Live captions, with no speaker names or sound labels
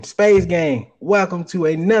Space Gang, welcome to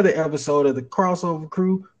another episode of the Crossover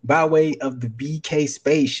Crew by way of the BK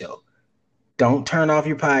Space Show. Don't turn off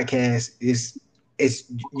your podcast.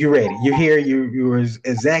 It's you're ready. You're here. You're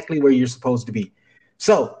exactly where you're supposed to be.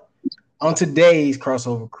 So on today's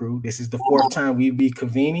Crossover Crew, this is the fourth time we'll be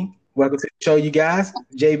convening. Welcome to the show, you guys.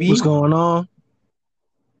 JB, what's going on?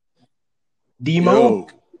 Demo,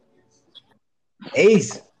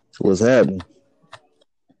 Ace, what's happening?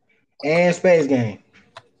 and Space Gang.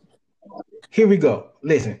 Here we go.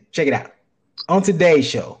 Listen, check it out. On today's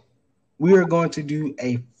show, we are going to do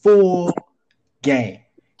a full game.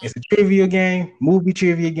 It's a trivia game, movie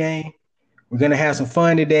trivia game. We're going to have some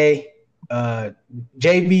fun today.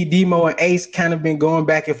 JB, Demo, and Ace kind of been going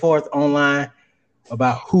back and forth online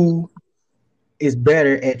about who is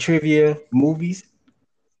better at trivia movies,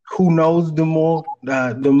 who knows the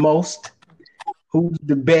most, who's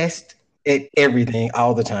the best at everything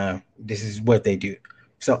all the time. This is what they do.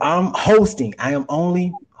 So I'm hosting. I am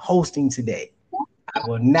only hosting today. I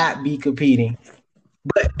will not be competing.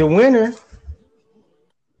 But the winner,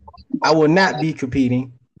 I will not be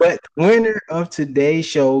competing. But the winner of today's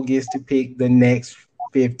show gets to pick the next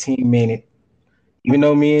 15 minutes. Even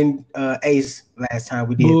though me and Ace last time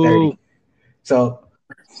we did 30. So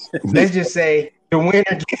let's just say the winner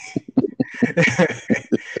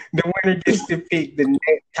gets to pick the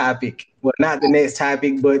next topic. Well, not the next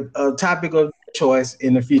topic, but a topic of choice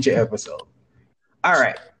in a future episode. All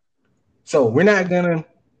right. So we're not gonna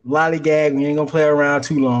lollygag. We ain't gonna play around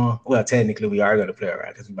too long. Well, technically we are gonna play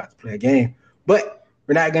around because we're about to play a game. But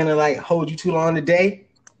we're not gonna hold you too long today.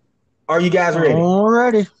 Are you guys ready?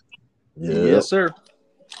 Alrighty. Yes, sir.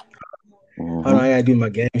 Hold on, I gotta do my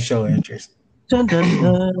game show interest. Dun, dun,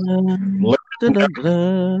 dun. Dun, dun,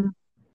 dun.